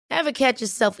Ever catch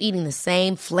yourself eating the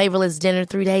same flavorless dinner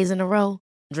 3 days in a row?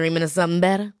 Dreaming of something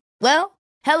better? Well,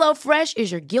 HelloFresh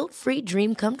is your guilt-free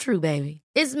dream come true, baby.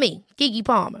 It's me, Keke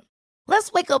Palmer.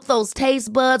 Let's wake up those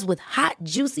taste buds with hot,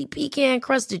 juicy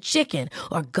pecan-crusted chicken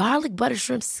or garlic butter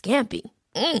shrimp scampi.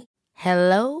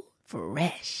 Hello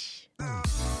Fresh.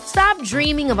 Stop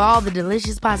dreaming of all the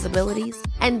delicious possibilities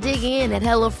and dig in at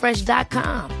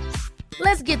HelloFresh.com.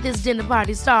 Let's get this dinner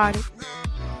party started.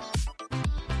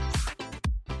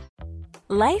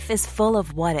 Life is full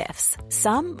of what-ifs.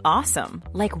 Some awesome,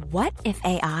 like what if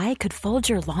AI could fold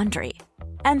your laundry?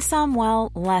 And some,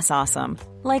 well, less awesome,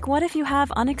 like what if you have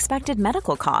unexpected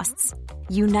medical costs?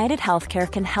 United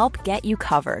Healthcare can help get you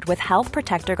covered with Health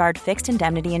Protector Guard fixed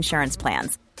indemnity insurance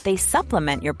plans. They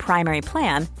supplement your primary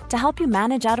plan to help you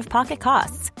manage out-of-pocket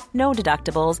costs. No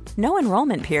deductibles, no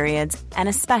enrollment periods, and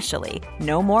especially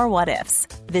no more what-ifs.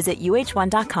 Visit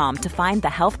uh1.com to find the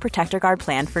Health Protector Guard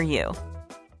plan for you.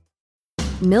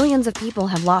 Millions of people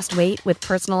have lost weight with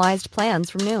personalized plans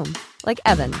from Noom. Like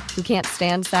Evan, who can't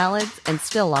stand salads and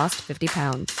still lost 50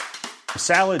 pounds.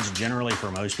 Salads generally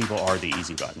for most people are the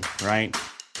easy button, right?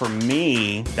 For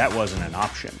me, that wasn't an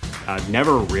option. I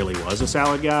never really was a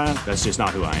salad guy. That's just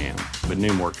not who I am. But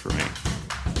Noom worked for me.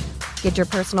 Get your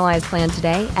personalized plan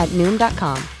today at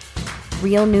Noom.com.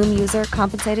 Real Noom user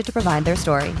compensated to provide their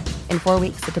story. In 4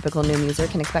 weeks, the typical Noom user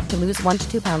can expect to lose 1 to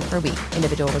 2 pounds per week.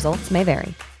 Individual results may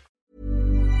vary.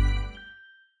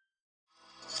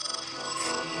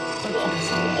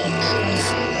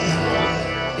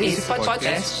 Esse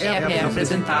podcast é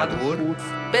apresentado por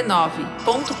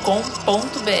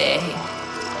b9.com.br.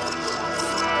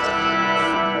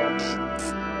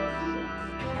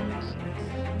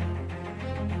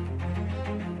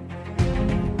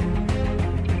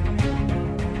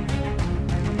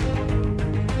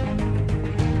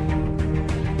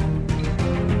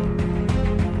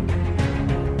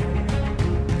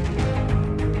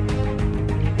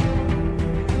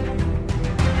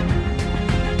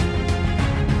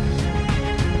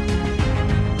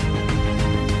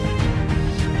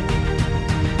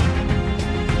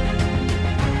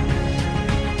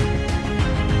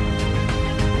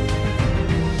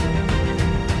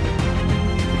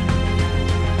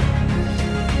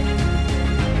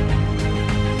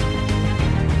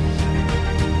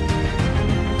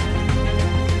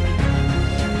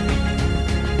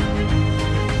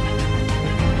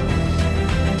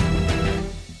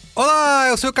 Olá,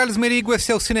 eu sou o Carlos Merigo,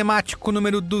 esse é o Cinemático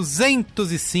número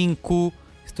 205.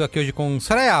 Estou aqui hoje com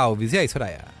Soraya Alves. E aí,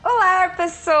 Soraya? Olá,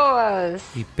 pessoas!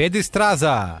 E Pedro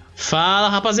Estraza. Fala,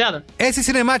 rapaziada! Esse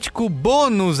Cinemático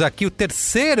bônus aqui, o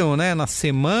terceiro, né, na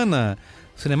semana,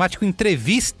 Cinemático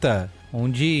Entrevista,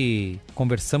 onde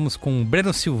conversamos com o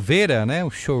Breno Silveira, né, o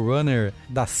showrunner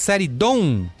da série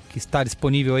Dom, que está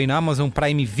disponível aí na Amazon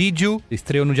Prime Video.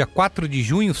 Estreou no dia 4 de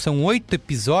junho, são 8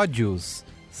 episódios,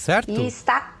 certo? E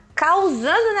está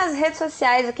causando nas redes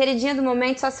sociais, a queridinha do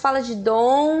momento só se fala de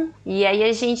Dom. E aí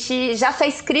a gente já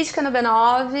fez crítica no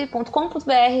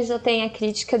b9.com.br, já tem a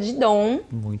crítica de Dom,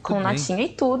 muito com bem. notinha e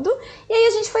tudo. E aí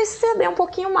a gente foi saber um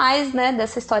pouquinho mais, né,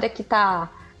 dessa história que tá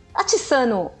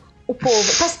atiçando o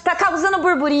povo, tá causando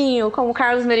burburinho, como o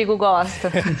Carlos Merigo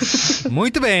gosta.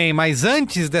 Muito bem, mas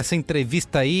antes dessa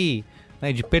entrevista aí,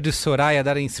 né, de Pedro e Soraya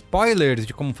darem spoilers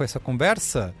de como foi essa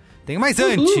conversa, tem mais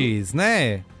antes,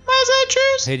 né? Mas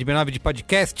antes... Rede B9 de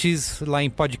podcasts, lá em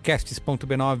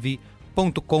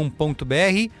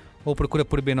podcasts.b9.com.br ou procura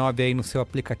por B9 aí no seu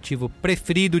aplicativo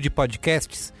preferido de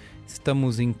podcasts.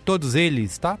 Estamos em todos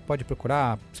eles, tá? Pode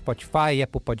procurar Spotify,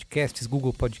 Apple Podcasts,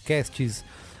 Google Podcasts,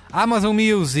 Amazon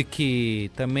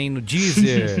Music, também no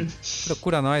Deezer.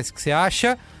 Procura nós, que você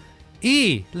acha.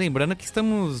 E lembrando que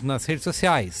estamos nas redes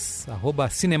sociais,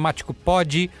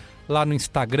 @cinemáticopod, lá no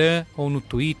Instagram, ou no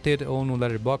Twitter, ou no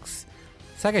Letterboxd.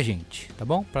 Segue a gente, tá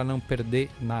bom? Pra não perder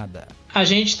nada. A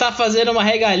gente tá fazendo uma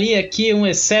regalia aqui, um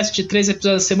excesso de 3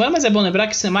 episódios a semana, mas é bom lembrar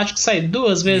que o Cinemático sai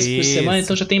 2 vezes por semana,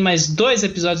 então já tem mais 2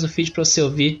 episódios no feed pra você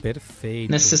ouvir.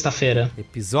 Perfeito. Nessa sexta-feira.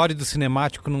 Episódio do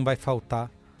Cinemático não vai faltar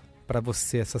pra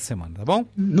você essa semana, tá bom?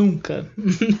 Nunca.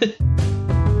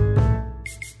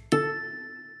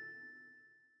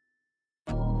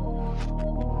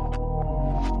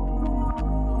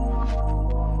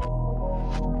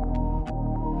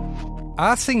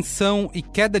 A Ascensão e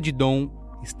Queda de Dom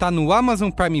está no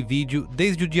Amazon Prime Video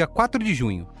desde o dia 4 de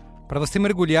junho, para você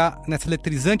mergulhar nessa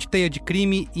eletrizante teia de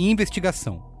crime e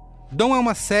investigação. Dom é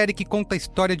uma série que conta a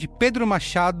história de Pedro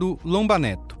Machado Lomba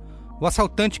Neto, o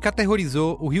assaltante que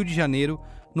aterrorizou o Rio de Janeiro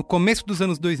no começo dos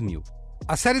anos 2000.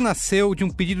 A série nasceu de um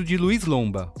pedido de Luiz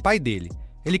Lomba, pai dele,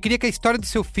 Ele queria que a história do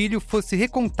seu filho fosse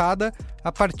recontada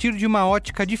a partir de uma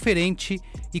ótica diferente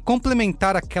e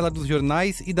complementar aquela dos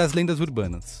jornais e das lendas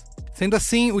urbanas. Sendo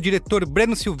assim, o diretor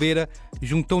Breno Silveira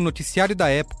juntou o noticiário da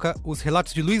época, os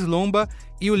relatos de Luiz Lomba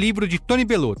e o livro de Tony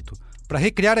Bellotto, para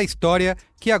recriar a história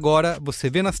que agora você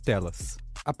vê nas telas.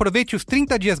 Aproveite os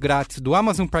 30 dias grátis do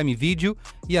Amazon Prime Video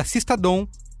e assista Dom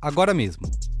agora mesmo.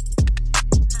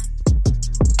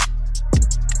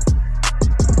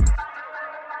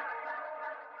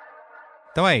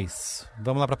 Então é isso.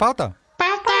 Vamos lá pra pauta?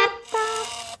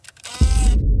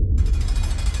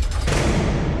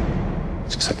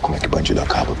 Você sabe como é que bandido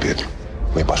acaba, Pedro?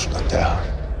 Ou embaixo da terra,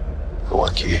 ou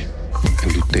aqui.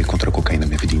 Eu lutei contra a cocaína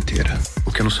minha vida inteira.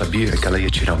 O que eu não sabia é que ela ia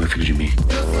tirar o meu filho de mim.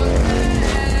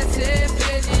 Ser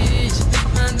feliz,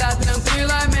 andar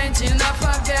tranquilamente na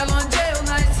favela onde eu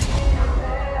nasci.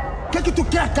 O que tu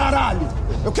quer, caralho?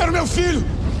 Eu quero meu filho!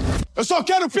 Eu só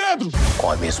quero o Pedro!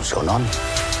 Qual é mesmo o seu nome?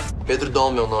 Pedro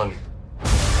Dom, meu nome.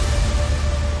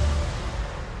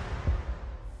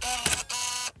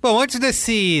 Bom, antes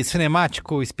desse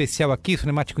cinemático especial aqui,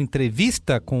 cinemático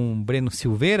entrevista com o Breno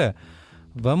Silveira,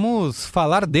 vamos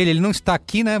falar dele. Ele não está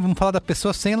aqui, né? Vamos falar da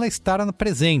pessoa sem ela estar no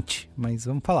presente, mas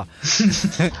vamos falar.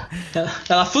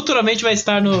 Ela futuramente vai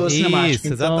estar no cinemático.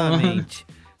 Isso, exatamente.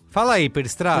 Fala aí,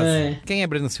 Peristraz. Quem é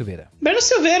Breno Silveira? Breno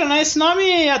Silveira, né? Esse nome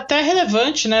é até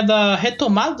relevante, né? Da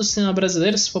retomada do cinema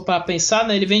brasileiro, se for para pensar,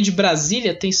 né? Ele vem de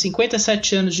Brasília, tem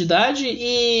 57 anos de idade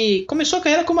e começou a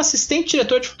carreira como assistente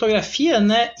diretor de fotografia,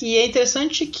 né? E é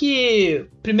interessante que,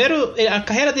 primeiro, a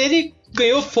carreira dele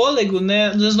ganhou fôlego,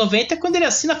 né? Nos anos 90, quando ele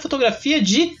assina a fotografia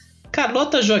de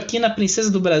Carlota Joaquina, Princesa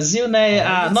do Brasil, né? Olha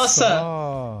a nossa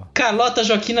só. Carlota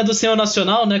Joaquina do cinema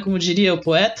nacional, né? Como diria o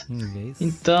poeta.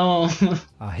 Então...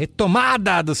 A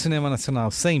retomada do cinema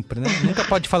nacional, sempre, né? Nunca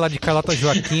pode falar de Carlota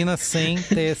Joaquina sem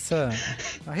ter essa...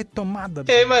 A retomada.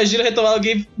 Eu imagino retomar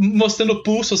alguém mostrando o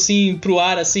pulso, assim, pro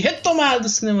ar, assim. Retomada do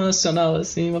cinema nacional,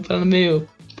 assim. Uma parada meio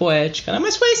poética, né?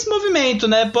 Mas foi esse movimento,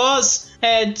 né? Pós...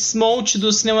 desmonte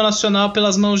do cinema nacional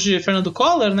pelas mãos de Fernando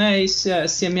Collor, né?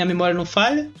 Se a minha memória não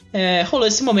falha. Rolou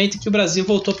esse momento em que o Brasil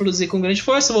voltou a produzir com grande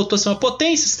força, voltou a ser uma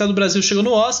potência. O Estado do Brasil chegou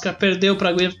no Oscar, perdeu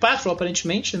para Gwyneth Paltrow,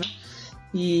 aparentemente, né?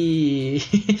 E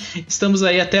estamos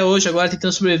aí até hoje agora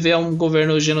tentando sobreviver a um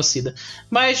governo genocida.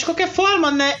 Mas de qualquer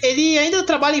forma, né, ele ainda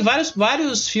trabalha em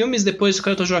vários filmes depois do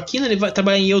Carlota Joaquina. Ele vai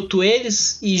trabalhar em Eu, Tu,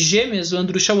 Eles e Gêmeas, do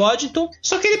Andrusha Waddington.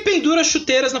 Só que ele pendura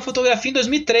chuteiras na fotografia em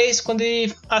 2003, quando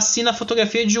ele assina a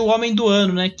fotografia de O Homem do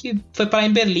Ano, né, que foi parar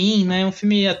em Berlim, né, um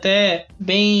filme até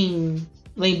bem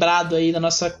lembrado aí da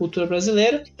nossa cultura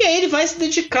brasileira. E aí ele vai se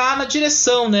dedicar na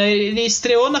direção, né? Ele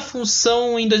estreou na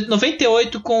função em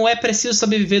 98 com É Preciso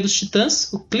Sobreviver dos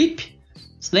Titãs, o clipe.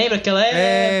 Você lembra que ela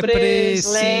é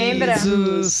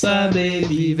preciso saber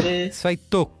viver? Isso aí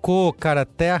tocou, cara,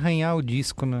 até arranhar o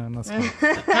disco na nossa...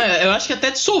 Eu acho que até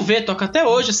dissolver, toca até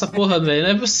hoje essa porra, velho, não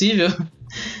é possível.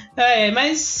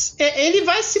 Mas ele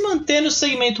vai se manter no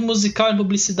segmento musical e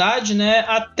publicidade, né,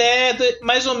 até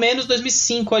mais ou menos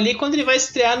 2005 ali, quando ele vai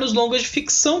estrear nos longas de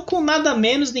ficção com nada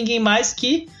menos, ninguém mais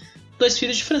que Dois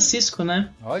Filhos de Francisco, né?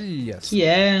 Olha! Que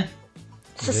é...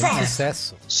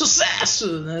 Sucesso,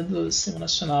 né, do cinema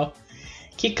nacional.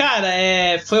 Que, cara,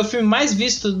 foi o filme mais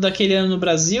visto daquele ano no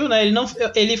Brasil, né?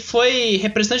 Ele foi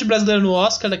representante brasileiro no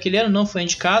Oscar daquele ano, não foi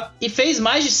indicado. E fez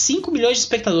mais de 5 milhões de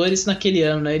espectadores naquele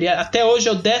ano, né? Ele até hoje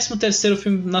é o 13º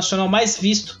filme nacional mais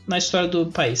visto na história do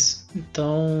país.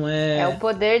 Então, É o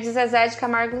poder de Zezé de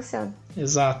Camargo e Luciano.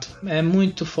 Exato. É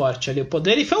muito forte ali o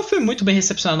poder. E foi um filme muito bem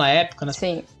recepcionado na época, né?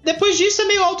 Sim. Depois disso é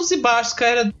meio altos e baixos,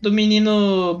 cara, do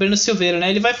menino Breno Silveira, né?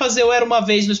 Ele vai fazer o Era Uma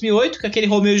Vez em 2008, que é aquele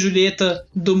Romeu e Julieta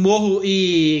do Morro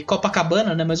e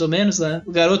Copacabana, né? Mais ou menos, né?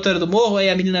 O garoto era do Morro, aí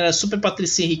a menina era super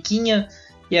patricinha riquinha.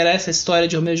 E era essa a história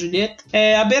de Romeu e Julieta.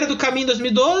 A Beira do Caminho em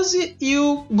 2012. E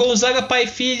o Gonzaga Pai e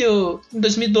Filho em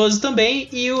 2012 também.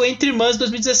 E o Entre Irmãs em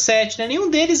 2017. Né? Nenhum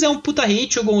deles é um puta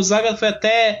hit. O Gonzaga foi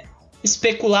até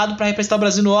especulado para representar o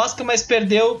Brasil no Oscar, mas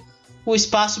perdeu o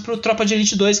espaço pro Tropa de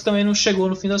Elite 2, que também não chegou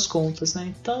no fim das contas.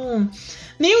 Né? Então,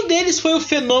 nenhum deles foi o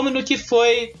fenômeno que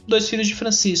foi Dois Filhos de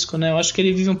Francisco. Né? Eu acho que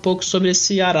ele vive um pouco sobre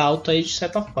esse arauto aí, de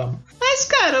certa forma. Mas,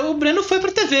 cara, o Breno foi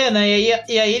pra TV, né?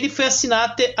 E aí ele foi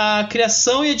assinar a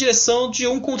criação e a direção de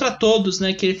Um Contra Todos,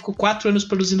 né? Que ele ficou 4 anos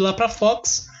produzindo lá pra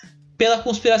Fox, pela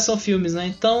Conspiração Filmes, né?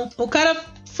 Então, o cara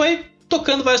foi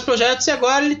tocando vários projetos e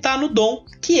agora ele tá no Dom,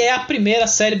 que é a primeira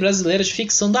série brasileira de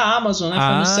ficção da Amazon, né? Foi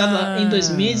anunciada em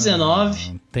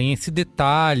 2019. Tem esse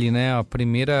detalhe, né? A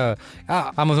primeira...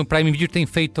 A Amazon Prime Video tem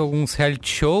feito alguns reality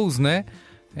shows, né?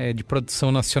 De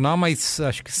produção nacional, mas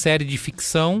acho que série de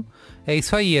ficção é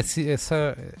isso aí,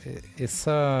 essa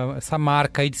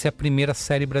marca aí de ser a primeira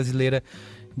série brasileira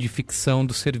de ficção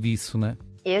do serviço, né?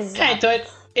 Exato. Então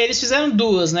eles fizeram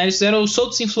duas, né? Eles fizeram o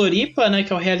Soltos em Floripa, né?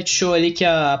 Que é o reality show ali que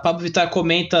a Pablo Vittar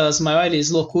comenta as maiores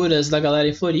loucuras da galera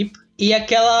em Floripa. E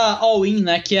aquela All-In,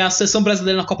 né? Que é a seleção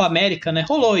brasileira na Copa América, né?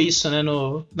 Rolou isso, né?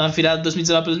 Na virada de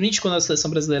 2019 para 2020, quando a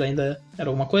seleção brasileira ainda era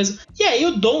alguma coisa. E aí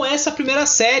o Dom é essa primeira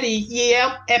série e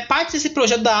é parte desse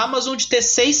projeto da Amazon de ter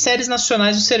 6 séries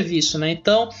nacionais do serviço, né?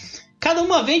 Então, cada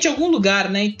uma vem de algum lugar,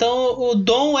 né? Então, o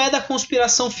Dom é da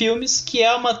Conspiração Filmes, que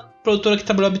é uma produtora que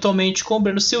trabalhou habitualmente com o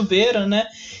Breno Silveira, né?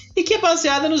 E que é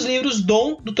baseada nos livros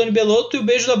Dom, do Tony Bellotto, e O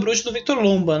Beijo da Bruxa, do Victor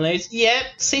Lomba, né? E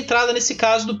é centrada nesse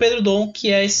caso do Pedro Dom, que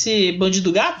é esse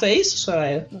bandido gato, é isso,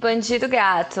 Soraya? Bandido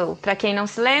gato. Pra quem não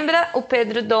se lembra, o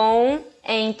Pedro Dom,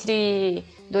 entre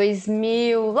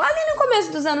 2000, ali no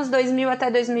começo dos anos 2000 até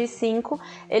 2005,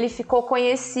 ele ficou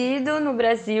conhecido no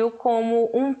Brasil como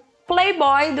um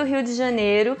playboy do Rio de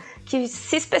Janeiro, que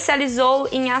se especializou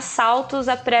em assaltos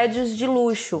a prédios de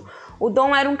luxo. O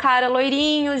Dom era um cara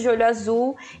loirinho, de olho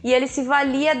azul, e ele se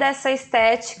valia dessa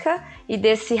estética e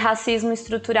desse racismo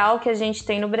estrutural que a gente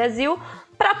tem no Brasil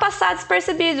para passar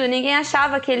despercebido. Ninguém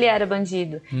achava que ele era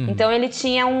bandido. Então ele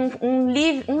tinha um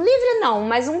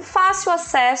fácil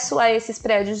acesso a esses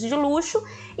prédios de luxo,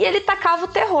 e ele tacava o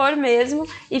terror mesmo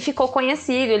e ficou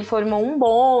conhecido. Ele formou um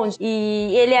bonde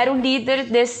e ele era o líder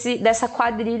dessa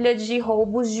quadrilha de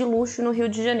roubos de luxo no Rio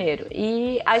de Janeiro.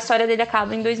 E a história dele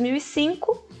acaba em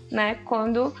 2005, né,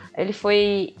 quando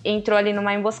ele entrou ali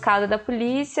numa emboscada da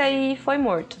polícia e foi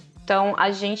morto. Então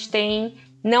a gente tem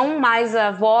não mais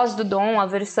a voz do Dom, a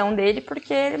versão dele,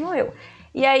 porque ele morreu.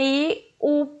 E aí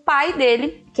o pai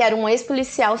dele, que era um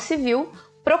ex-policial civil,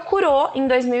 procurou em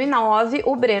 2009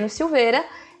 o Breno Silveira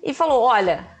e falou: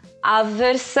 olha, a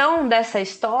versão dessa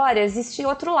história existe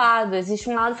outro lado, existe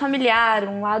um lado familiar,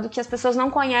 um lado que as pessoas não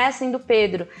conhecem do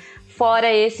Pedro,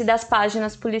 fora esse das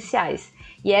páginas policiais.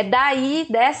 E é daí,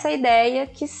 dessa ideia,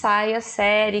 que sai a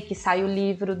série, que sai o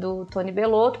livro do Tony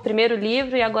Bellotto, primeiro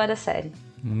livro e agora a série.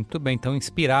 Muito bem, então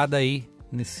inspirada aí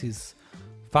nesses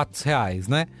fatos reais,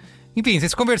 né? Enfim,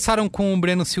 vocês conversaram com o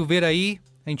Breno Silveira aí,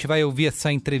 a gente vai ouvir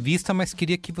essa entrevista, mas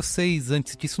queria que vocês,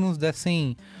 antes disso, nos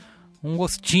dessem um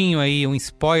gostinho aí, um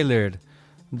spoiler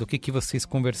do que vocês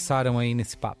conversaram aí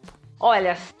nesse papo.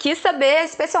 Olha, quis saber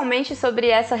especialmente sobre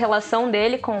essa relação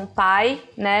dele com o pai,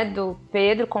 né, do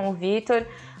Pedro, com o Victor,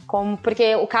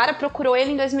 porque o cara procurou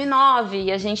ele em 2009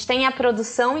 e a gente tem a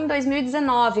produção em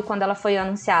 2019, quando ela foi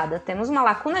anunciada. Temos uma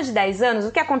lacuna de 10 anos,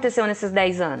 o que aconteceu nesses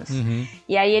 10 anos?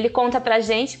 E aí ele conta pra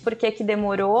gente por que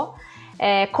demorou,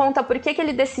 conta por que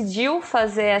ele decidiu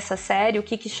fazer essa série, o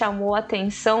que chamou a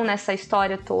atenção nessa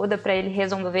história toda pra ele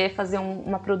resolver fazer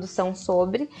uma produção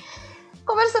sobre.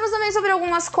 Conversamos também sobre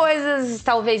algumas coisas,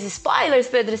 talvez spoilers,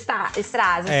 Pedro Estraza,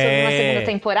 sobre uma segunda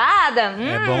temporada.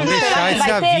 É bom deixar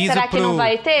esse aviso será que não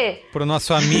vai ter? Pro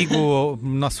nosso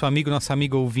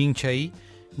amigo ouvinte aí,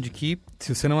 de que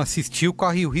se você não assistiu,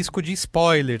 corre o risco de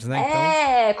spoilers, né?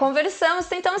 Então... conversamos,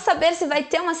 tentamos saber se vai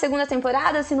ter uma segunda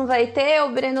temporada, se não vai ter.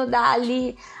 O Breno dá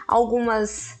ali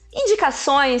algumas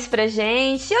indicações pra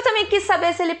gente. Eu também quis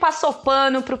saber se ele passou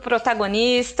pano pro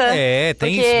protagonista.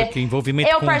 Tem isso, porque envolvimento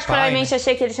com o pai, né? Eu particularmente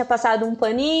achei que ele tinha passado um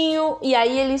paninho, e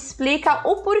aí ele explica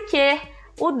o porquê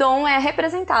o Dom é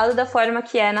representado da forma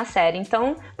que é na série.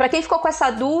 Então, pra quem ficou com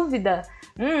essa dúvida,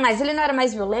 mas ele não era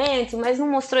mais violento, mas não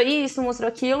mostrou isso, não mostrou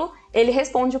aquilo, ele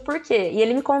responde o porquê. E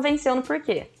ele me convenceu no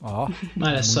porquê.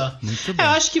 Olha só. Muito bem.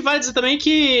 Eu acho que vale dizer também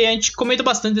que a gente comenta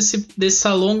bastante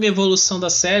dessa longa evolução da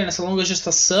série, nessa longa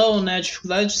gestação, né? A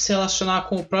dificuldade de se relacionar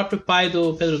com o próprio pai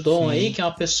do Pedro Dom aí, que é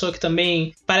uma pessoa que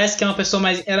também parece que é uma pessoa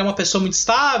era uma pessoa muito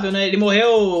estável, né? Ele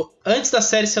morreu antes da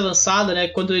série ser lançada, né?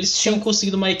 Quando eles tinham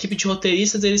conseguido uma equipe de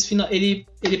roteiristas, ele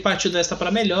partiu desta para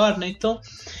melhor, né? Então...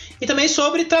 E também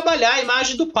sobre trabalhar a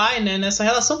imagem do pai, né, nessa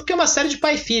relação, porque é uma série de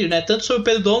pai e filho, né, tanto sobre o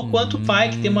Pedro Dom quanto o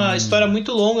pai, que tem uma história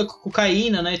muito longa com a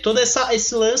cocaína, né, e todo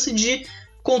esse lance de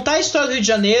contar a história do Rio de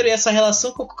Janeiro e essa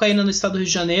relação com a cocaína no estado do Rio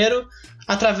de Janeiro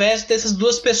através dessas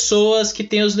duas pessoas que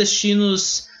têm os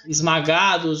destinos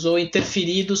esmagados ou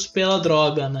interferidos pela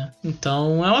droga, né.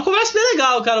 Então é uma conversa bem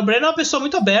legal, cara. O Breno é uma pessoa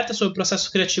muito aberta sobre o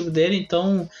processo criativo dele,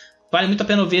 então... Vale muito a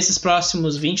pena ouvir esses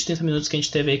próximos 20, 30 minutos que a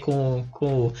gente teve aí com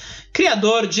o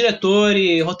criador, diretor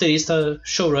e roteirista,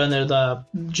 showrunner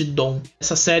de Dom.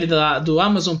 Essa série do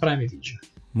Amazon Prime Video.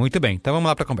 Muito bem, então vamos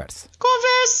lá pra conversa.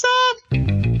 Conversa!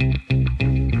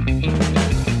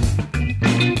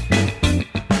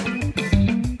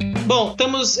 Bom,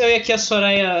 estamos eu e aqui a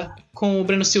Soraya com o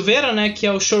Breno Silveira, né, que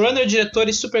é o showrunner, diretor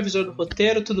e supervisor do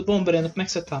roteiro. Tudo bom, Breno? Como é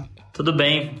que você tá? Tudo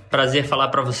bem, prazer falar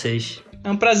pra vocês. É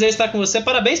um prazer estar com você.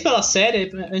 Parabéns pela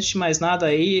série, antes de mais nada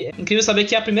aí. É incrível saber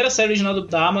que a primeira série original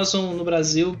da Amazon no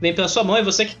Brasil vem pela sua mão, e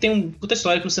você que tem um puta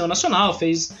histórico no cinema nacional,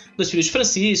 fez Dois Filhos de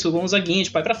Francisco, Gonzaguinha,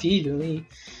 de pai pra filho,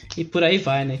 e por aí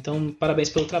vai, né? Então, parabéns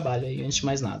pelo trabalho aí, antes de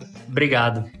mais nada.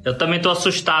 Obrigado. Eu também tô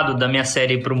assustado da minha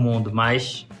série ir pro mundo,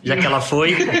 mas já que ela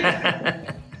foi...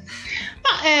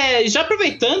 Já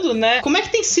aproveitando, né, como é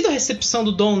que tem sido a recepção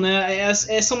do Dom, né?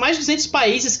 São mais de 200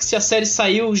 países que a série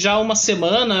saiu já há uma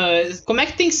semana. Como é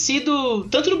que tem sido,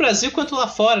 tanto no Brasil quanto lá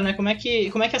fora, né? Como é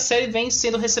que a série vem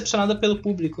sendo recepcionada pelo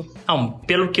público? Não,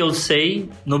 pelo que eu sei,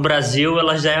 no Brasil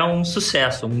ela já é um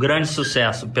sucesso, um grande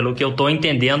sucesso. Pelo que eu tô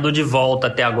entendendo de volta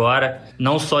até agora,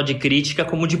 não só de crítica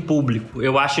como de público.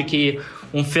 Eu acho que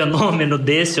um fenômeno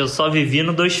desse eu só vivi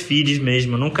no Dois Filhos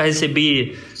mesmo. Eu nunca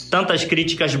recebi tantas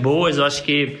críticas boas. Eu acho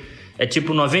que é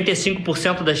tipo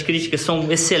 95% das críticas são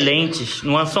excelentes.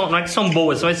 Não é que são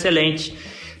boas, são excelentes.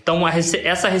 Então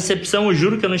essa recepção eu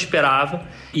juro que eu não esperava.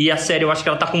 E a série eu acho que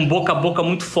ela tá com boca a boca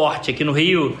muito forte. Aqui no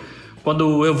Rio,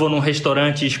 quando eu vou num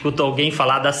restaurante e escuto alguém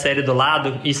falar da série do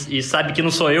lado e sabe que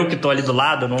não sou eu que tô ali do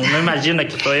lado, não imagina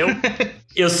que sou eu,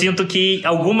 eu sinto que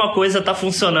alguma coisa tá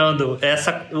funcionando.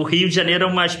 O Rio de Janeiro é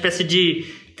uma espécie de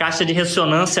caixa de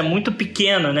ressonância muito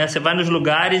pequena, né? Você vai nos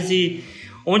lugares e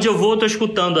onde eu vou, eu tô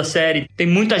escutando a série. Tem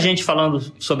muita gente falando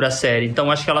sobre a série, então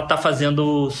acho que ela tá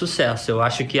fazendo sucesso. Eu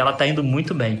acho que ela tá indo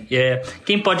muito bem.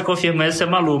 Quem pode confirmar isso é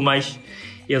Malu, mas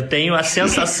eu tenho a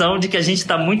sensação de que a gente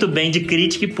tá muito bem de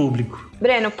crítica e público.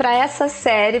 Breno, pra essa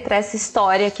série, pra essa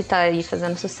história que tá aí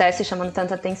fazendo sucesso e chamando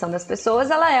tanta atenção das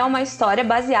pessoas, ela é uma história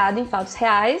baseada em fatos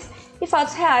reais, e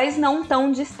fatos reais não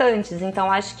tão distantes.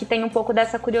 Então acho que tem um pouco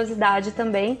dessa curiosidade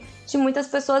também de muitas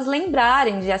pessoas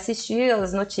lembrarem de assistir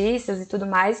as notícias e tudo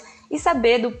mais e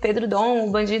saber do Pedro Dom,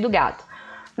 o Bandido Gato.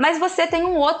 Mas você tem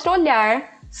um outro olhar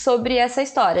sobre essa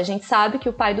história. A gente sabe que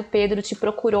o pai do Pedro te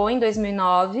procurou em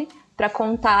 2009 para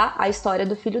contar a história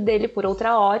do filho dele por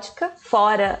outra ótica,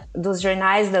 fora dos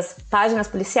jornais, das páginas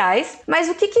policiais. Mas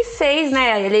o que fez,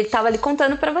 né? Ele estava ali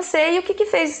contando para você, e o que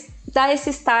fez dar esse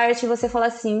start e você falar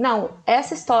assim, não,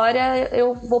 essa história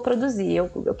eu vou produzir,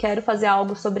 eu quero fazer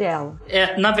algo sobre ela?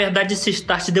 Na verdade, esse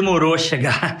start demorou a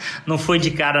chegar, não foi de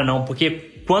cara não,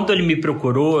 porque quando ele me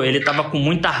procurou, ele estava com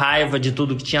muita raiva de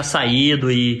tudo que tinha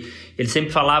saído, e ele sempre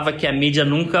falava que a mídia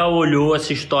nunca olhou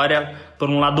essa história por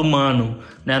um lado humano,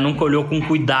 né? Nunca olhou com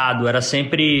cuidado, era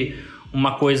sempre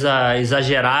uma coisa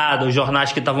exagerada. Os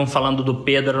jornais que estavam falando do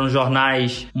Pedro eram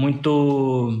jornais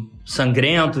muito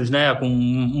sangrentos, né? Com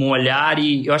um olhar,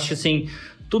 e eu acho que assim,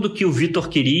 tudo que o Vitor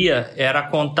queria era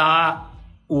contar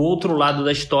o outro lado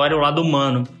da história, o lado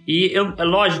humano. E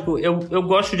lógico, eu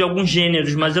gosto de alguns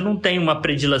gêneros, mas eu não tenho uma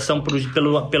predileção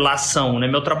pela ação, né?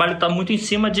 Meu trabalho está muito em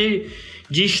cima de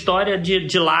história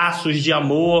de laços, de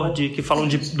amor, que falam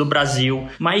do Brasil.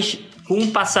 Mas com o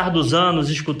passar dos anos,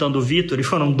 escutando o Vitor, e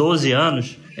foram 12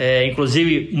 anos,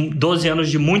 inclusive 12 anos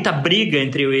de muita briga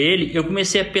entre eu e ele, eu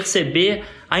comecei a perceber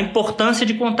a importância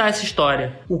de contar essa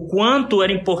história. O quanto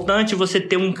era importante você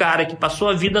ter um cara que passou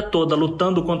a vida toda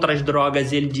lutando contra as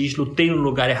drogas e ele diz, lutei no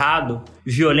lugar errado,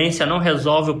 violência não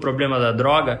resolve o problema da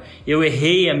droga, eu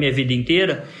errei a minha vida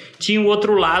inteira. Tinha o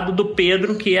outro lado do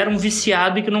Pedro, que era um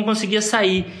viciado e que não conseguia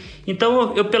sair.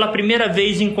 Então eu pela primeira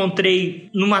vez encontrei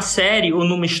numa série ou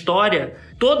numa história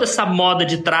toda essa moda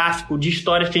de tráfico, de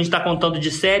histórias que a gente está contando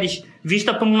de séries,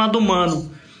 vista por um lado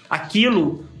humano.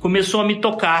 Aquilo começou a me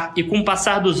tocar, e com o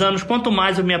passar dos anos, quanto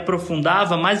mais eu me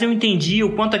aprofundava, mais eu entendia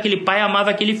o quanto aquele pai amava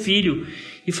aquele filho.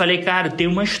 E falei, cara, tem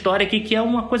uma história aqui que é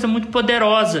uma coisa muito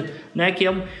poderosa, né? Que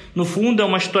no fundo é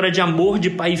uma história de amor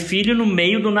de pai e filho no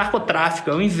meio do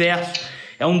narcotráfico, é o inverso.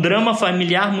 É um drama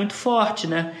familiar muito forte,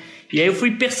 né? E aí eu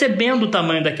fui percebendo o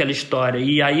tamanho daquela história.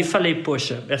 E aí falei,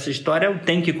 poxa, essa história eu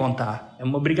tenho que contar. É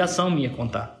uma obrigação minha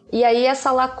contar. E aí essa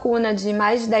lacuna de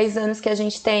mais de 10 anos que a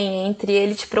gente tem entre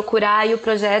ele te procurar e o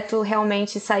projeto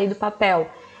realmente sair do papel,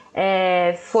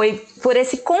 foi por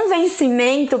esse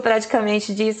convencimento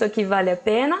praticamente disso aqui vale a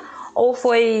pena? Ou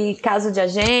foi caso de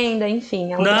agenda, enfim?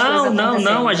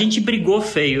 Não, a gente brigou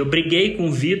feio. Eu briguei com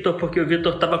o Vitor porque o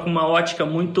Vitor tava com uma ótica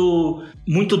muito,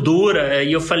 muito dura,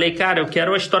 e eu falei, cara, eu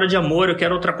quero a história de amor, eu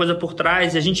quero outra coisa por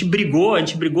trás. E a gente brigou, a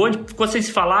gente ficou sem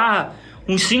se falar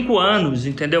uns 5 anos,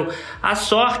 entendeu? A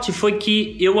sorte foi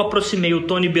que eu aproximei o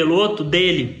Tony Bellotto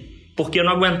dele, porque eu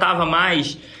não aguentava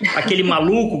mais aquele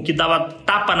maluco que dava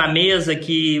tapa na mesa,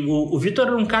 que o Vitor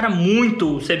era um cara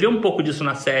muito... Você vê um pouco disso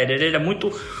na série, ele é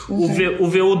muito... O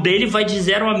VU dele vai de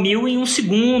 0 a 1000 em 1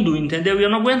 segundo, entendeu? E eu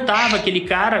não aguentava aquele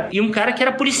cara, e um cara que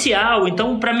era policial,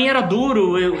 então pra mim era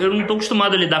duro, eu não tô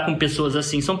acostumado a lidar com pessoas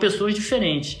assim, são pessoas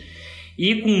diferentes.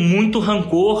 E com muito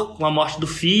rancor com a morte do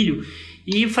filho,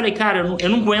 E falei, cara, eu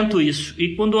não aguento isso.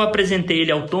 E quando eu apresentei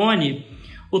ele ao Tony,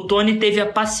 o Tony teve a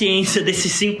paciência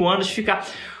desses 5 anos de ficar...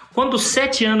 Quando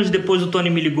 7 anos depois o Tony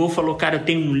me ligou e falou, cara, eu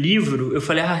tenho um livro, eu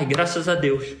falei, ai, graças a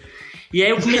Deus. E aí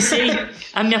eu comecei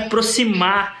a me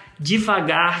aproximar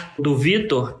devagar do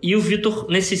Vitor, e o Vitor,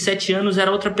 nesses 7 anos,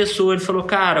 era outra pessoa. Ele falou,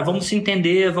 cara, vamos se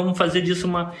entender, vamos fazer disso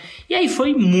uma... E aí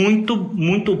foi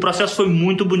o processo foi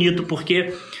muito bonito,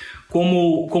 porque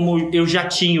como eu já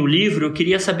tinha o livro, eu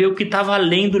queria saber o que estava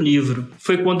além do livro.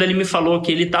 Foi quando ele me falou que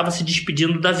ele estava se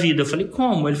despedindo da vida. Eu falei,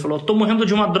 como? Ele falou, tô morrendo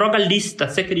de uma droga lícita,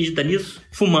 você acredita nisso?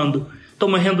 Fumando. Tô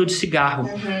morrendo de cigarro.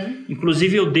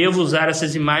 Inclusive eu devo usar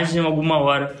essas imagens em alguma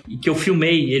hora, e que eu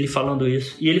filmei ele falando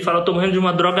isso. E ele falou, tô morrendo de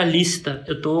uma droga lícita,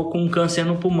 eu tô com um câncer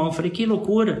no pulmão. Eu falei, que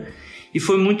loucura. E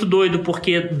foi muito doido,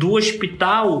 porque do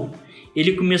hospital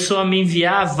ele começou a me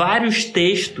enviar vários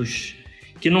textos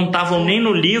que não estavam nem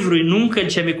no livro e nunca ele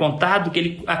tinha me contado, que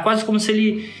ele quase como se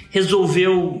ele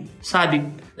resolveu, sabe,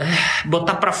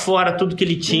 botar pra fora tudo que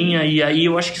ele tinha. E aí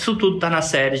eu acho que isso tudo tá na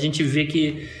série. A gente vê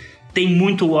que tem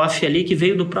muito off ali que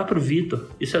veio do próprio Vitor.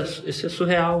 Isso é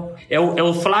surreal. É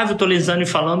o Flávio Tolesani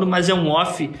falando, mas é um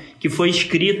off que foi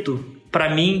escrito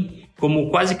pra mim como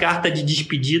quase carta de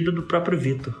despedida do próprio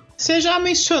Vitor. Você já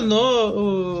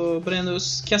mencionou, Breno,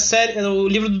 que a série, o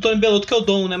livro do Tony Bellotto, que é o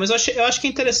Dom, né? Mas eu acho que é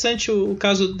interessante o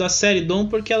caso da série Dom,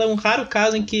 porque ela é um raro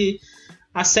caso em que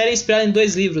a série é inspirada em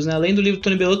 2 livros, né? Além do livro do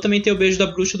Tony Bellotto, também tem O Beijo da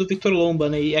Bruxa, do Victor Lomba,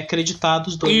 né? E é acreditado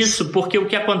os 2. Isso, porque o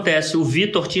que acontece? O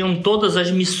Vitor tinha todas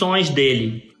as missões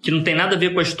dele, que não tem nada a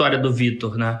ver com a história do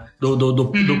Vitor, né?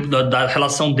 Da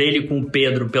relação dele com o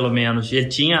Pedro, pelo menos. Ele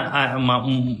tinha uma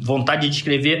vontade de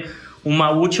escrever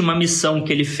uma última missão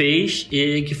que ele fez,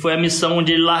 e que foi a missão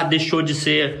onde ele lá deixou de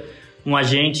ser um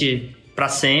agente para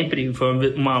sempre.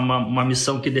 Foi uma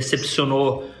missão que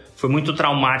decepcionou, foi muito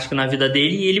traumática na vida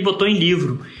dele, e ele botou em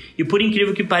livro. E por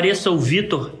incrível que pareça, o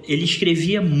Vitor, ele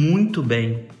escrevia muito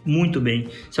bem, muito bem.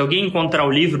 Se alguém encontrar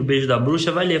o livro, O Beijo da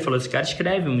Bruxa, vai ler, falou, esse cara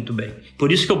escreve muito bem.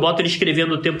 Por isso que eu boto ele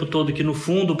escrevendo o tempo todo, que no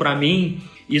fundo, para mim,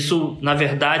 isso, na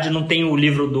verdade, não tem o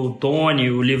livro do Tony,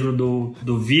 o livro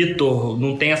do Vitor,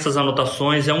 não tem essas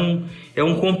anotações, é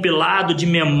um compilado de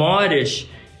memórias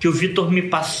que o Vitor me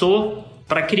passou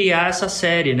para criar essa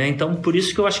série, né? Então, por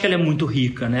isso que eu acho que ela é muito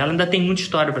rica, né? Ela ainda tem muita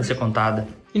história para ser contada.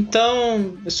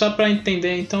 Então, só para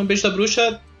entender, então, O Beijo da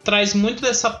Bruxa traz muito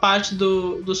dessa parte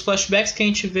dos flashbacks que a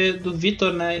gente vê do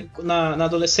Vitor, né, na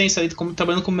adolescência, ali,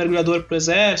 trabalhando como mergulhador pro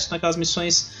exército, naquelas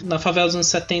missões na favela dos anos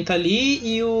 70 ali,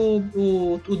 e o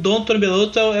Dom Tony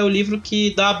Bellotto é o livro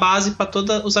que dá a base para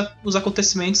todos os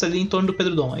acontecimentos ali em torno do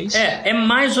Pedro Dom, é isso? É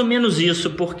mais ou menos isso,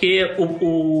 porque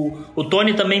o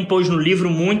Tony também pôs no livro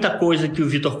muita coisa que o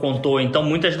Vitor contou, então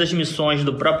muitas das missões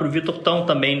do próprio Vitor estão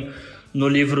também no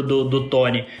livro do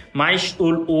Tony, mas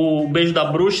o Beijo da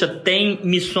Bruxa tem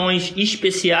missões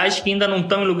especiais que ainda não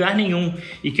estão em lugar nenhum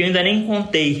e que eu ainda nem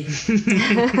contei.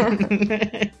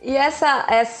 E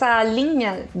essa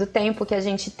linha do tempo que a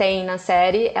gente tem na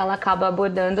série, ela acaba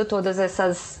abordando todas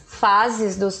essas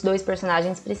fases dos 2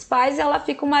 personagens principais, e ela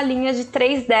fica uma linha de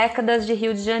 3 décadas de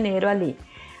Rio de Janeiro ali.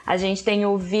 A gente tem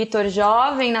o Vitor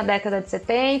jovem na década de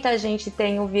 70, a gente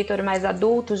tem o Vitor mais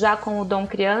adulto, já com o Dom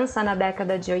criança, na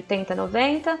década de 80,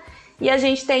 90, e a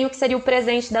gente tem o que seria o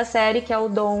presente da série, que é o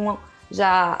Dom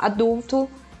já adulto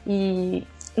e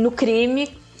no crime,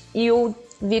 e o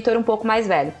Vitor um pouco mais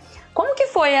velho. Como que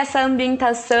foi essa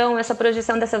ambientação, essa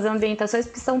projeção dessas ambientações,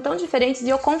 que são tão diferentes, e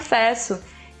eu confesso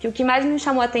que o que mais me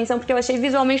chamou a atenção, porque eu achei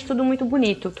visualmente tudo muito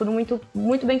bonito, tudo muito,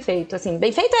 muito bem feito, assim,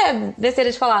 bem feito é besteira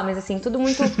de falar, mas assim, tudo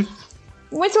muito,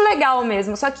 muito legal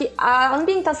mesmo, só que a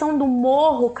ambientação do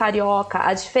morro carioca,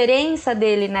 a diferença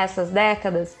dele nessas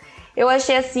décadas, eu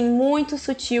achei assim muito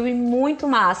sutil e muito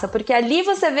massa, porque ali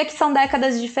você vê que são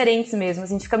décadas diferentes mesmo,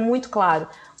 assim, fica muito claro.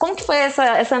 Como que foi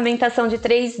essa ambientação de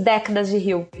 3 décadas de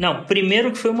Rio? Não,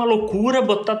 primeiro que foi uma loucura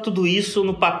botar tudo isso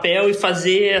no papel e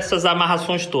fazer essas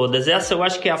amarrações todas. Essa eu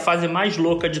acho que é a fase mais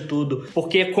louca de tudo.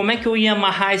 Porque como é que eu ia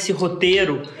amarrar esse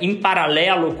roteiro em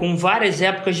paralelo com várias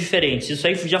épocas diferentes? Isso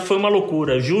aí já foi uma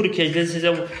loucura. Juro que às vezes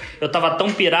eu tava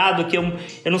tão pirado que eu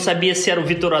não sabia se era o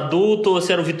Vitor adulto ou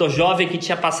se era o Vitor jovem que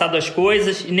tinha passado as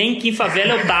coisas. E nem em que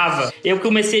favela eu tava. Eu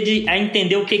comecei a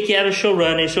entender o que era o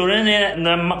showrunner. O showrunner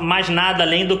não é mais nada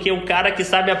além do que o cara que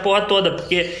sabe a porra toda,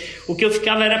 porque o que eu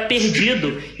ficava era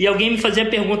perdido, e alguém me fazia a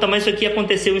pergunta, mas isso aqui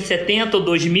aconteceu em 70 ou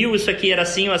 2000, isso aqui era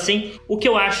assim ou assim. O que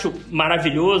eu acho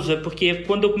maravilhoso é porque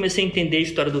quando eu comecei a entender a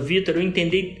história do Vitor, eu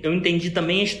entendi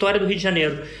também a história do Rio de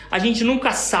Janeiro. A gente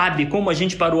nunca sabe como a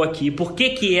gente parou aqui, por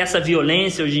que essa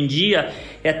violência hoje em dia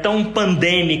é tão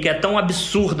pandêmica, é tão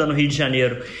absurda no Rio de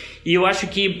Janeiro. E eu acho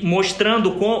que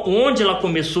mostrando onde ela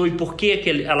começou e por que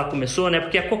ela começou, né?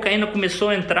 Porque a cocaína começou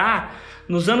a entrar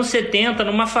nos anos 70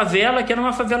 numa favela que era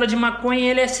uma favela de maconha e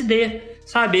LSD,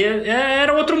 sabe?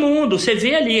 Era outro mundo. Você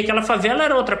vê ali, aquela favela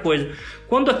era outra coisa.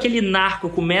 Quando aquele narco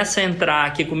começa a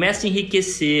entrar, que começa a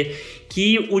enriquecer,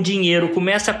 que o dinheiro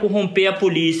começa a corromper a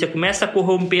polícia, começa a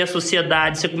corromper a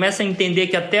sociedade, você começa a entender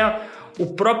que até o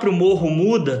próprio morro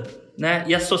muda, né?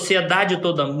 E a sociedade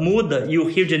toda muda e o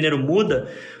Rio de Janeiro muda,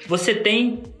 você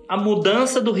tem a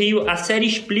mudança do Rio. A série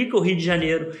explica o Rio de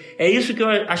Janeiro. É isso que eu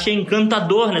achei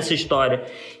encantador nessa história.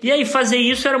 E aí fazer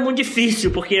isso era muito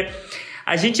difícil, porque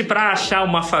a gente, para achar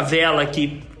uma favela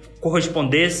que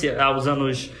correspondesse aos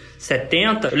anos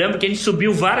 70, eu lembro que a gente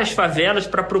subiu várias favelas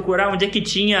para procurar onde é que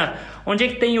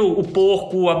tem o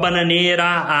porco, a bananeira,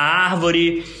 a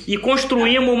árvore, e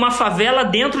construímos uma favela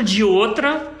dentro de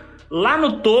outra, lá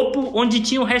no topo, onde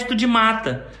tinha o resto de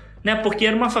mata, né? Porque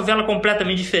era uma favela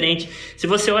completamente diferente. Se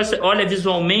você olha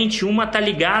visualmente, uma tá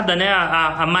ligada, né,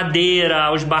 à madeira,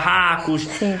 aos barracos,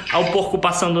 sim, ao porco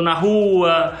passando na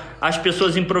rua, às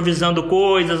pessoas improvisando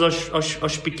coisas,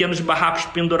 aos pequenos barracos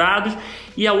pendurados,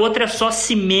 e a outra é só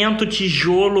cimento,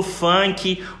 tijolo,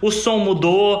 funk, o som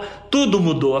mudou, tudo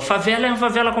mudou. A favela é uma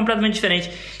favela completamente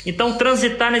diferente. Então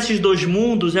transitar nesses dois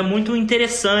mundos é muito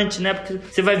interessante, né? Porque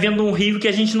você vai vendo um Rio que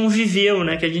a gente não viveu,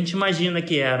 né? Que a gente imagina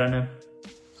que era, né?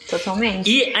 Totalmente.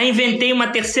 E aí inventei uma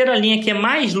terceira linha que é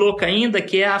mais louca ainda,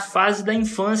 que é a fase da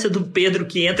infância do Pedro,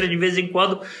 que entra de vez em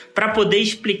quando para poder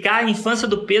explicar a infância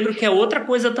do Pedro, que é outra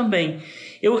coisa também.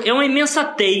 É uma imensa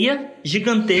teia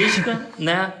gigantesca,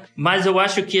 né? Mas eu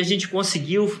acho que a gente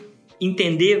conseguiu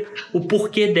entender o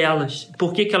porquê delas,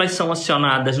 por que elas são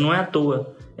acionadas, não é à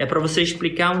toa. É para você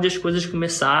explicar onde as coisas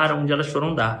começaram, onde elas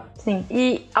foram dar. Sim,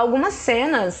 e algumas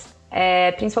cenas,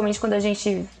 principalmente quando a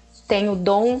gente tem o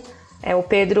Dom, o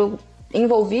Pedro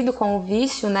envolvido com o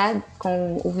vício, né,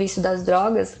 com o vício das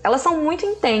drogas, elas são muito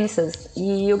intensas.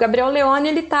 E o Gabriel Leone,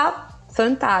 ele tá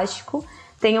fantástico,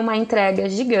 tem uma entrega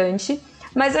gigante,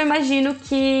 mas eu imagino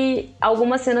que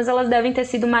algumas cenas elas devem ter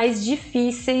sido mais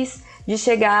difíceis de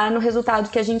chegar no resultado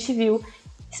que a gente viu,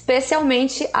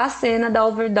 especialmente a cena da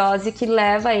overdose que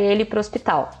leva ele para o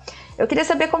hospital. Eu queria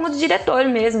saber como diretor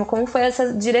mesmo, como foi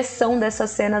essa direção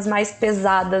dessas cenas mais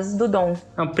pesadas do Dom.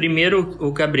 Primeiro,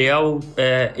 o Gabriel,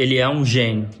 ele é um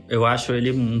gênio. Eu acho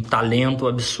ele um talento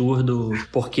absurdo,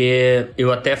 porque eu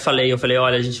falei,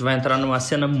 olha, a gente vai entrar numa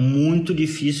cena muito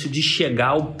difícil de chegar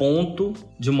ao ponto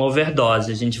de uma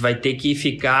overdose. A gente vai ter que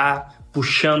ficar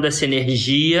puxando essa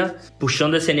energia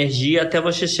até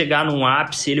você chegar num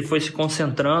ápice. Ele foi se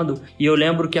concentrando, e eu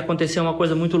lembro que aconteceu uma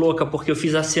coisa muito louca, porque eu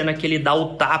fiz a cena que ele dá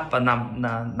o tapa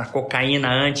na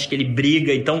cocaína antes, que ele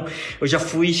briga, então eu já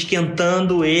fui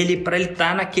esquentando ele pra ele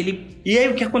estar naquele... E aí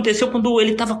o que aconteceu, quando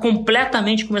ele tava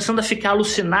completamente começando a ficar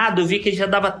alucinado, eu vi que ele já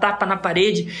dava tapa na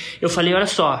parede, eu falei, olha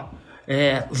só,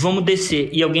 vamos descer.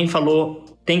 E alguém falou,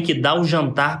 tem que dar o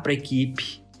jantar pra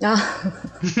equipe.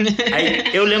 Aí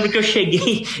eu lembro que eu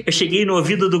cheguei no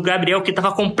ouvido do Gabriel, que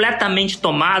estava completamente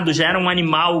tomado, já era um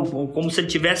animal, como se ele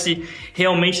tivesse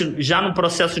realmente já no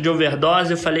processo de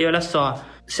overdose. Eu falei, olha só,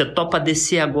 você topa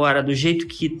descer agora do jeito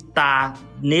que tá,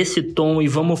 nesse tom, e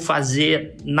vamos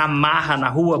fazer na marra na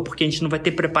rua, porque a gente não vai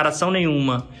ter preparação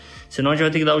nenhuma, senão a gente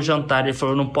vai ter que dar o jantar. Ele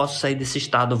falou, eu não posso sair desse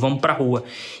estado, vamos pra rua.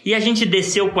 E a gente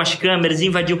desceu com as câmeras,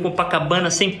 invadiu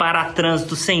Copacabana sem parar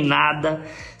trânsito, sem nada,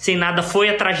 foi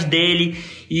atrás dele,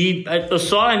 e eu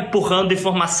só empurrando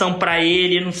informação pra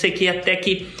ele, não sei o que, até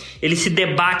que ele se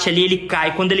debate ali, ele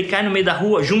cai. Quando ele cai no meio da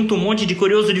rua, junta um monte de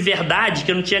curioso de verdade,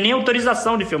 que eu não tinha nem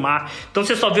autorização de filmar. Então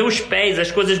você só vê os pés,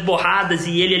 as coisas borradas,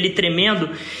 e ele ali tremendo.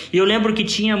 E eu lembro que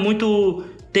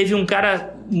teve um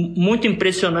cara muito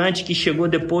impressionante que chegou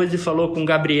depois e falou com o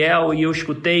Gabriel, e eu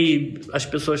escutei as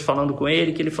pessoas falando com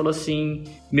ele, que ele falou assim,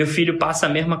 meu filho passa a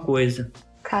mesma coisa.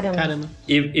 Caramba.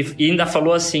 E ainda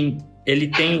falou assim, ele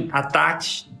tem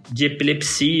ataques de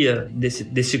epilepsia,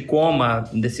 desse coma,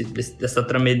 dessa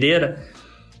tremedeira,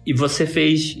 e você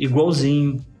fez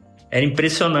igualzinho. Era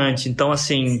impressionante. Então,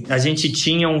 assim, a gente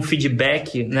tinha um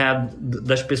feedback, né,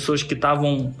 das pessoas que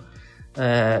estavam...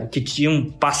 que tinham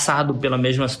passado pela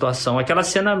mesma situação. Aquela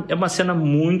cena é uma cena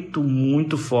muito,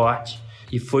 muito forte.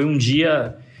 E foi um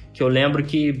dia que eu lembro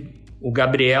que o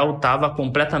Gabriel estava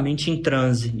completamente em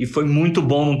transe. E foi muito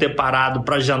bom não ter parado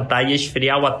para jantar e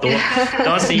esfriar o ator.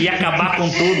 Então, assim, ia acabar com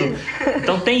tudo.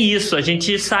 Então tem isso. A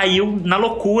gente saiu na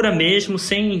loucura mesmo,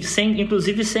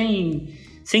 inclusive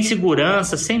sem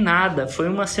segurança, sem nada. Foi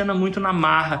uma cena muito na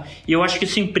marra. E eu acho que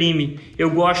isso imprime.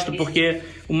 Eu gosto, porque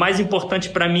o mais importante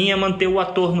pra mim é manter o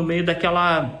ator no meio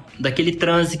daquele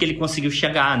transe que ele conseguiu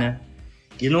chegar, né?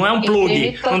 E não é um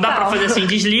plug. Não dá pra fazer assim,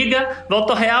 desliga,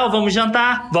 volta ao real, vamos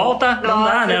jantar, volta. Não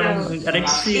dá, né? Era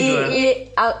impossível.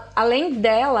 Além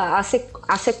dela,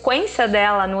 a sequência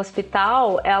dela no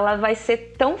hospital, ela vai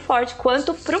ser tão forte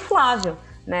quanto pro Flávio,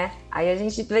 né? Aí a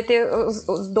gente vai ter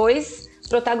os dois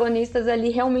protagonistas ali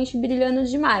realmente brilhando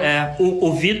demais.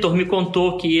 O Vitor me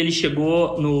contou que ele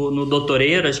chegou no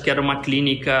Doutoreiras, que era uma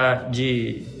clínica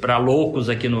para loucos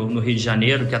aqui no Rio de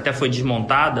Janeiro, que até foi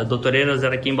desmontada. Doutoreiras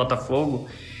era aqui em Botafogo.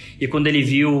 E quando ele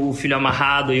viu o filho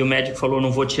amarrado e o médico falou,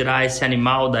 não vou tirar esse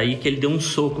animal daí, que ele deu um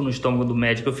soco no estômago do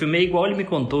médico. Eu filmei igual ele me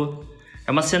contou.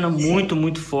 É uma cena muito,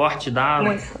 muito forte.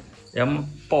 É uma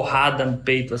porrada no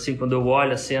peito, assim, quando eu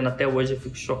olho a cena, até hoje eu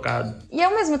fico chocado. E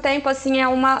ao mesmo tempo, assim, é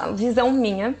uma visão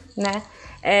minha, né?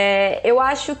 Eu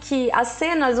acho que as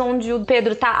cenas onde o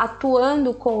Pedro tá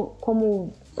atuando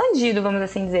como bandido, vamos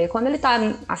assim dizer, quando ele tá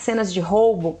as cenas de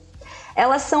roubo,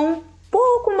 elas são um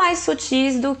pouco mais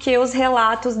sutis do que os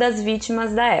relatos das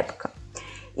vítimas da época.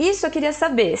 Isso eu queria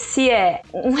saber se é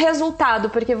um resultado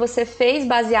porque você fez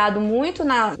baseado muito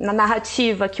na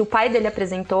narrativa que o pai dele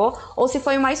apresentou, ou se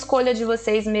foi uma escolha de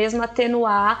vocês mesmo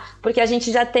atenuar, porque a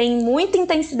gente já tem muita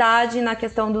intensidade na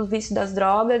questão do vício das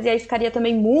drogas, e aí ficaria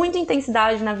também muita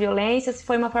intensidade na violência, se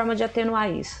foi uma forma de atenuar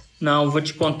isso. Não, vou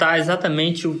te contar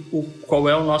exatamente qual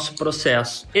é o nosso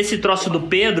processo. Esse troço do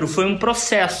Pedro foi um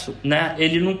processo, né?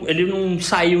 Ele não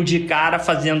saiu de cara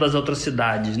fazendo as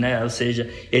atrocidades, né? Ou seja,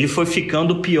 ele foi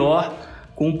ficando pior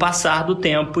com o passar do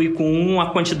tempo e com a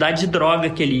quantidade de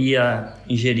droga que ele ia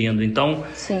ingerindo. Então,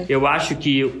 sim, eu acho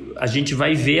que a gente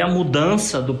vai ver a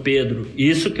mudança do Pedro.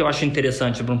 Isso que eu acho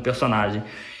interessante para um personagem.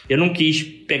 Eu não quis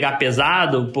pegar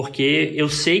pesado porque eu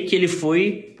sei que ele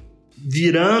foi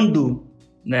virando,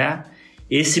 né,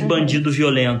 esse bandido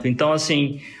violento. Então,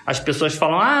 assim, as pessoas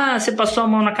falam, você passou a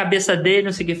mão na cabeça dele,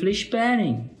 não sei o que. Eu falei,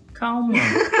 esperem, calma.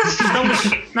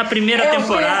 Estamos na primeira temporada.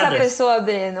 Eu fui essa pessoa,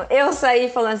 Breno. Eu saí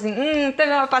falando assim,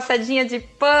 teve uma passadinha de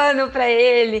pano pra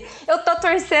ele. Eu tô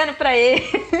torcendo pra ele.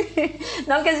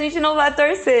 Não que a gente não vá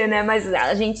torcer, né? Mas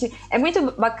a gente... É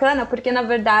muito bacana porque, na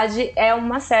verdade, é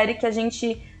uma série que a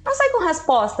gente não sai com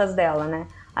respostas dela, né?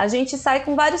 A gente sai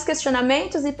com vários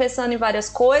questionamentos e pensando em várias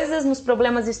coisas, nos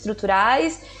problemas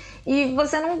estruturais, e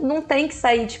você não tem que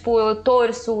sair tipo, eu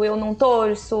torço, eu não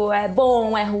torço, é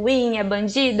bom, é ruim, é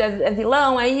bandido, é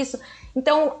vilão, é isso.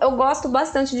 Então eu gosto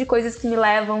bastante de coisas que me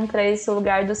levam para esse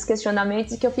lugar dos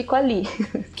questionamentos e que eu fico ali.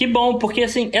 Que bom, porque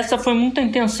assim, essa foi muita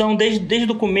intenção,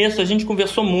 desde o começo a gente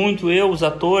conversou muito, eu, os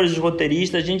atores, os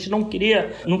roteiristas, a gente não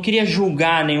queria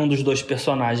julgar nenhum dos dois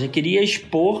personagens, queria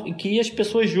expor e que as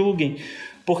pessoas julguem.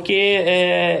 Porque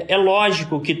é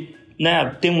lógico que,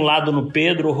 né, tem um lado no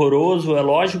Pedro horroroso, é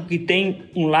lógico que tem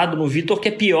um lado no Vitor que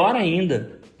é pior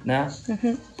ainda, né?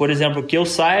 Uhum. Por exemplo, que eu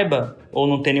saiba, ou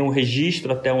não tem nenhum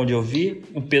registro até onde eu vi,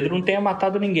 o Pedro não tenha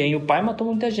matado ninguém. O pai matou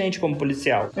muita gente como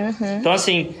policial. Uhum. Então,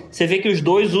 assim, você vê que os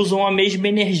dois usam a mesma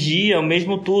energia, o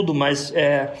mesmo tudo, mas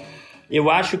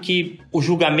eu acho que o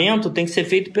julgamento tem que ser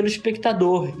feito pelo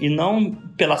espectador e não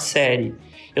pela série.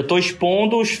 Eu tô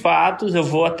expondo os fatos, eu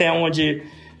vou até onde...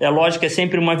 É lógico que é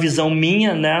sempre uma visão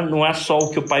minha, né? Não é só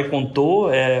o que o pai contou.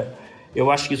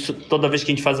 Eu acho que isso, toda vez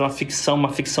que a gente faz uma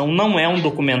ficção não é um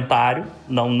documentário.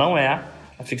 Não é.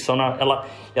 A ficção,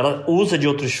 ela usa de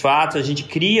outros fatos, a gente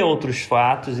cria outros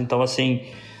fatos. Então, assim,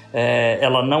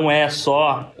 ela não é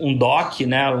só um doc,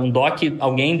 né? Um doc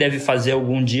alguém deve fazer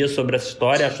algum dia sobre essa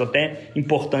história, acho até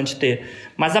importante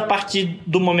ter. Mas a partir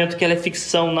do momento que ela é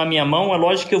ficção na minha mão, é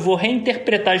lógico que eu vou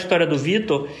reinterpretar a história do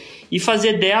Vitor e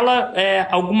fazer dela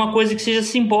alguma coisa que seja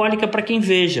simbólica para quem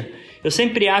veja. Eu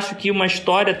sempre acho que uma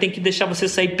história tem que deixar você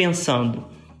sair pensando.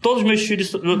 Todos os meus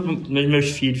filhos,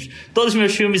 todos os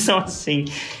meus filmes são assim.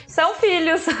 São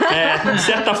filhos. De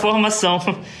certa forma são.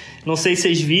 Não sei se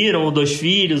vocês viram o Dois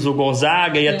Filhos, o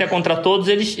Gonzaga, e até Contra Todos,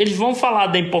 eles vão falar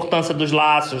da importância dos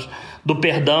laços, do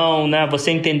perdão, né?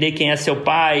 Você entender quem é seu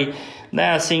pai,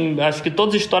 né? Assim, acho que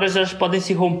todas as histórias elas podem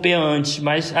se romper antes,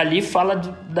 mas ali fala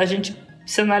da gente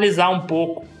se analisar um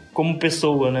pouco como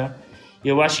pessoa, né?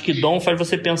 Eu acho que Dom faz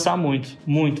você pensar muito,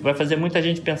 vai fazer muita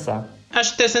gente pensar.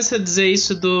 Acho interessante você dizer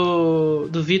isso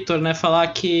do Vitor, né? Falar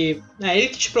que é ele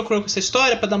que te procurou com essa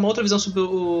história pra dar uma outra visão sobre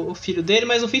o filho dele,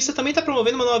 mas no fim você também tá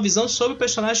promovendo uma nova visão sobre o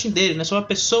personagem dele, né? Sobre a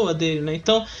pessoa dele, né?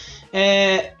 Então,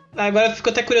 agora eu fico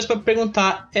até curioso pra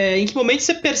perguntar, em que momento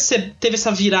você teve essa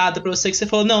virada pra você, que você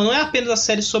falou, não é apenas a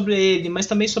série sobre ele, mas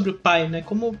também sobre o pai, né?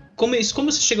 Como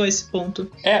você chegou a esse ponto?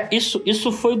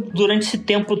 Isso foi durante esse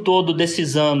tempo todo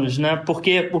desses anos, né?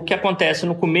 Porque o que acontece,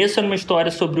 no começo era uma história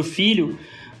sobre o filho,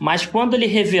 mas quando ele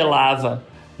revelava,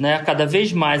 né, cada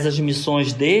vez mais as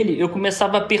missões dele, eu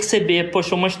começava a perceber,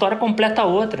 poxa, uma história completa a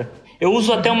outra. Eu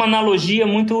uso até uma analogia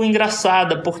muito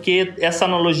engraçada, porque essa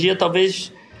analogia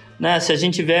talvez, né, se a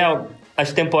gente tiver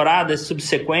as temporadas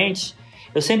subsequentes,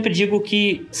 eu sempre digo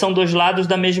que são dois lados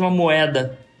da mesma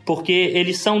moeda, porque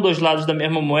eles são dois lados da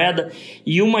mesma moeda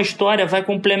e uma história vai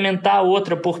complementar a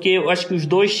outra, porque eu acho que os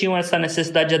dois tinham essa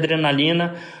necessidade de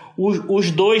adrenalina,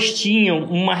 os dois tinham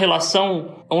uma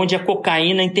relação onde a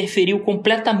cocaína interferiu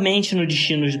completamente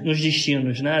nos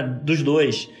destinos, né, dos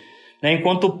dois.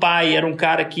 Enquanto o pai era um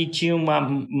cara que tinha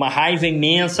uma raiva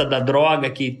imensa da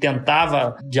droga, que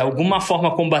tentava de alguma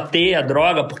forma combater a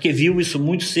droga, porque viu isso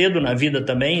muito cedo na vida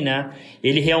também, né?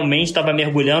 Ele realmente estava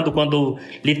mergulhando quando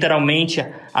literalmente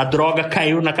a droga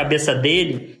caiu na cabeça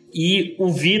dele. E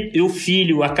o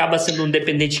filho acaba sendo um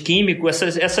dependente químico.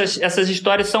 Essas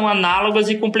histórias são análogas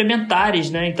e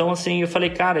complementares, né? Então, assim, eu falei,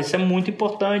 cara, isso é muito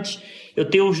importante. Eu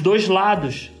tenho os dois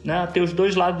lados, né? Ter os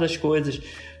dois lados das coisas.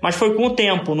 Mas foi com o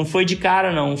tempo, não foi de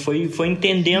cara, não. Foi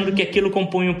entendendo que aquilo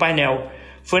compunha um painel.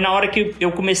 Foi na hora que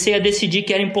eu comecei a decidir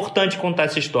que era importante contar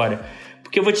essa história.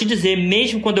 Porque eu vou te dizer,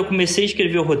 mesmo quando eu comecei a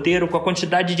escrever o roteiro, com a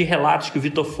quantidade de relatos que o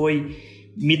Vitor foi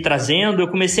me trazendo, eu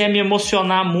comecei a me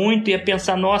emocionar muito e a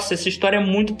pensar, nossa, essa história é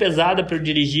muito pesada para eu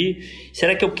dirigir.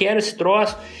 Será que eu quero esse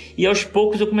troço? E aos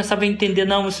poucos eu começava a entender,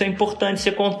 não, isso é importante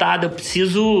ser contado. Eu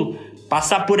preciso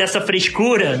passar por essa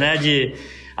frescura, né, de...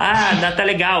 tá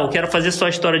legal, quero fazer só a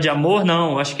história de amor.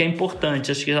 Não, acho que é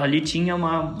importante. Acho que ali tinha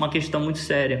uma questão muito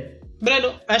séria.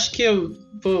 Breno, acho que eu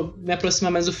vou me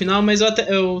aproximar mais do final, mas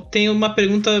eu tenho uma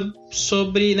pergunta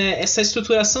sobre, né, essa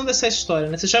estruturação dessa história,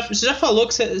 né? Você já falou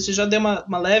que você já deu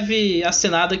uma leve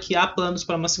acenada que há planos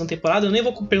para uma segunda temporada. Eu nem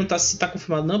vou perguntar se está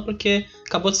confirmado não, porque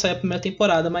acabou de sair a primeira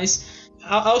temporada, mas...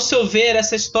 Ao seu ver,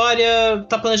 essa história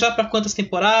tá planejada para quantas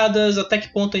temporadas? Até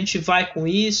que ponto a gente vai com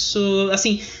isso?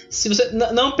 Assim, se você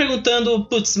não perguntando,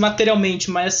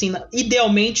 materialmente, mas assim,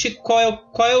 idealmente, qual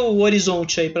é o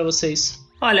horizonte aí para vocês?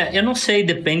 Olha, eu não sei,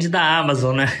 depende da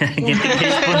Amazon, né? Quem tem que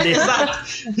responder. Exato.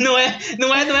 Não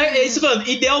é isso falando,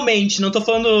 idealmente, não tô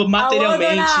falando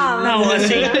materialmente. Não,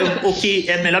 assim, o que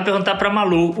é melhor perguntar pra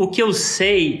Malu. O que eu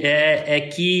sei é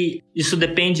que isso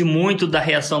depende muito da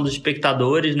reação dos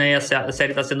espectadores, né? A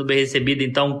série tá sendo bem recebida,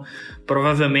 então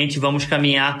provavelmente vamos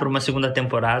caminhar para uma segunda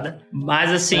temporada.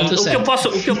 Mas assim,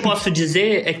 o que eu posso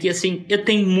dizer é que assim, eu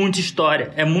tenho muita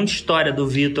história. É muita história do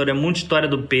Vitor, é muita história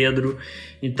do Pedro.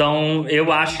 Então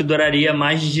eu acho que duraria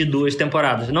mais de 2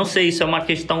 temporadas. Não sei, isso é uma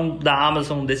questão da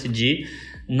Amazon decidir.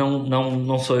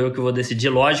 Não sou eu que vou decidir,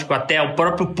 lógico, até o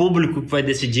próprio público que vai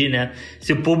decidir, né?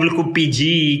 Se o público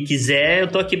pedir e quiser, eu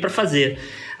tô aqui para fazer.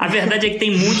 A verdade é que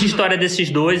tem muita história desses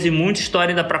dois e muita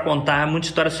história ainda para contar, muita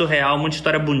história surreal, muita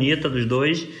história bonita dos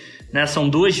dois, né? São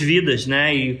 2 vidas,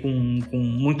 né? E com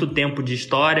muito tempo de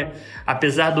história.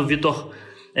 Apesar do Vitor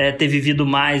ter vivido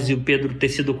mais e o Pedro ter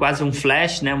sido quase um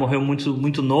flash, né? Morreu muito,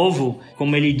 muito novo.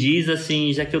 Como ele diz,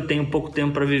 assim, já que eu tenho pouco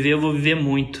tempo para viver, eu vou viver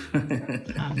muito.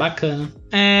 Bacana.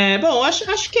 Bom,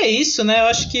 acho que é isso, né? Eu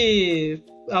acho que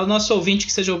ao nosso ouvinte que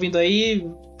esteja ouvindo aí,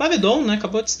 Pavedon, né?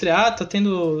 Acabou de estrear,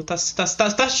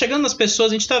 tá chegando nas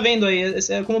pessoas, a gente tá vendo aí,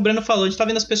 como o Breno falou, a gente tá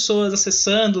vendo as pessoas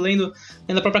acessando, lendo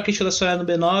a própria crítica da Soraya no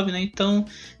B9, né? Então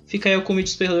fica aí o convite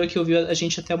do Superlador que ouviu a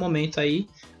gente até o momento aí.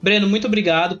 Breno, muito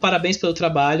obrigado, parabéns pelo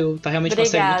trabalho, tá realmente uma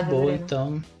série muito boa, Breno.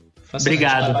 Então...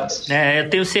 Obrigado. Eu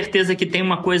tenho certeza que tem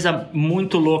uma coisa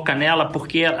muito louca nela,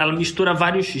 porque ela mistura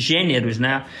vários gêneros,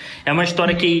 né? É uma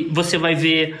história que você vai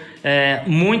ver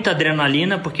muita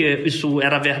adrenalina, porque isso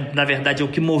era, na verdade, o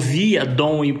que movia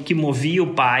Dom e o que movia o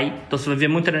pai. Então você vai ver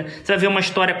você vai ver uma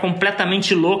história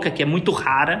completamente louca, que é muito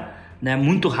rara, né?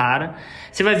 Muito rara.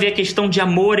 Você vai ver a questão de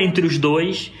amor entre os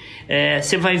dois.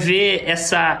 Você vai ver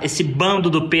esse bando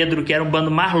do Pedro, que era o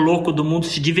bando mais louco do mundo,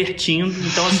 se divertindo.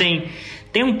 Então, assim...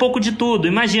 Tem um pouco de tudo.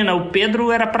 Imagina, o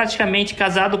Pedro era praticamente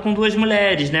casado com 2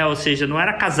 mulheres, né? Ou seja, não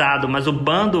era casado, mas o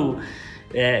bando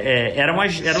eram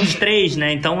os 3,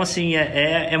 né? Então, assim,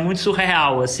 é muito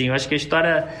surreal, assim. Eu acho que a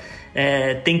história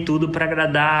tem tudo para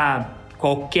agradar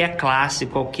qualquer classe,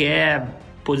 qualquer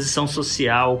posição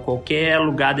social, qualquer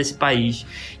lugar desse país.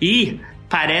 E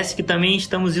parece que também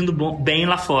estamos indo bem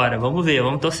lá fora. Vamos ver,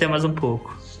 vamos torcer mais um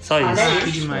pouco. Só isso.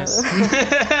 Que demais.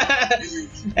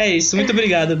 É isso, muito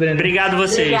obrigado, Breno. Obrigado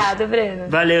vocês. Obrigado, Breno.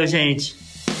 Valeu, gente.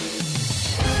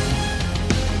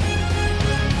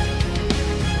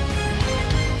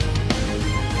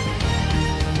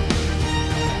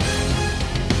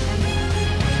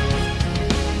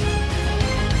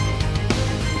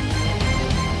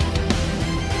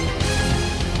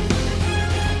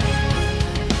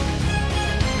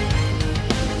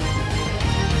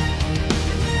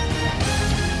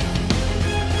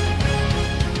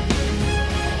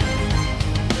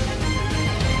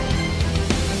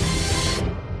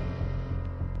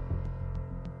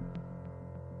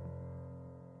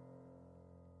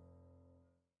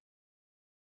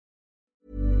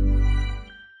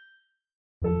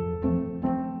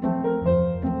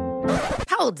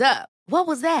 Hold up. What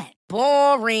was that?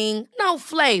 Boring. No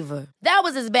flavor. That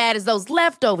was as bad as those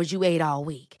leftovers you ate all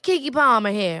week. Keke Palmer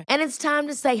here, and it's time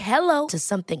to say hello to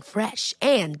something fresh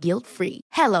and guilt-free.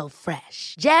 Hello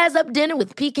Fresh. Jazz up dinner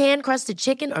with pecan-crusted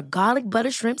chicken or garlic butter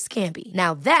shrimp scampi.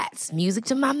 Now that's music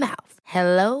to my mouth.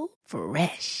 Hello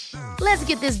Fresh. Let's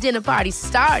get this dinner party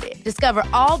started. Discover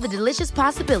all the delicious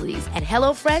possibilities at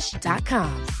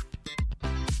hellofresh.com.